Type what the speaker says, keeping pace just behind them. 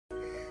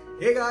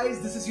Hey guys,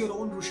 this is your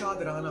own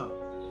Rushad Rana.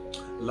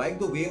 Like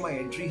the way my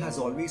entry has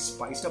always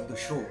spiced up the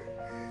show,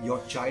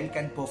 your child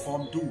can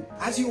perform too.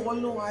 As you all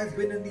know, I've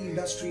been in the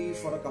industry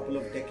for a couple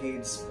of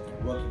decades,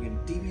 working in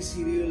TV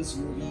serials,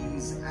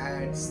 movies,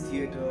 ads,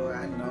 theatre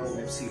and now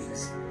web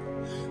series.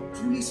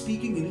 Truly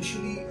speaking,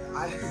 initially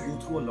I had to go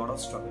through a lot of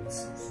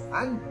struggles,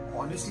 and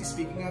honestly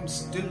speaking, I'm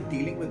still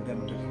dealing with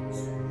them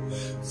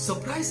today.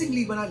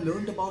 Surprisingly, when I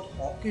learned about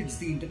Orchids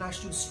The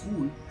International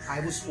School,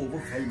 I was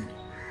overwhelmed.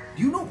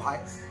 Do you know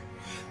why?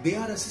 They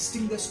are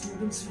assisting their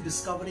students in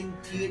discovering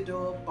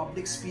theatre,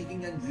 public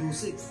speaking and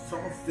music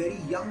from a very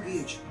young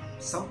age,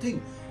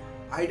 something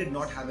I did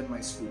not have in my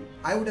school.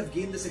 I would have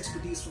gained this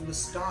expertise from the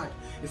start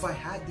if I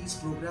had these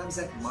programs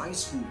at my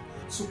school.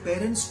 So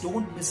parents,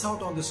 don't miss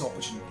out on this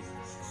opportunity.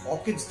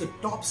 Orchids, the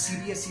top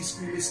CBSE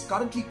school, is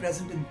currently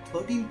present in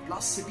 13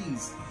 plus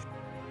cities,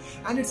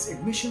 and its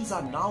admissions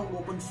are now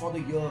open for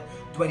the year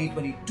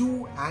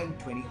 2022 and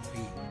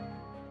 23.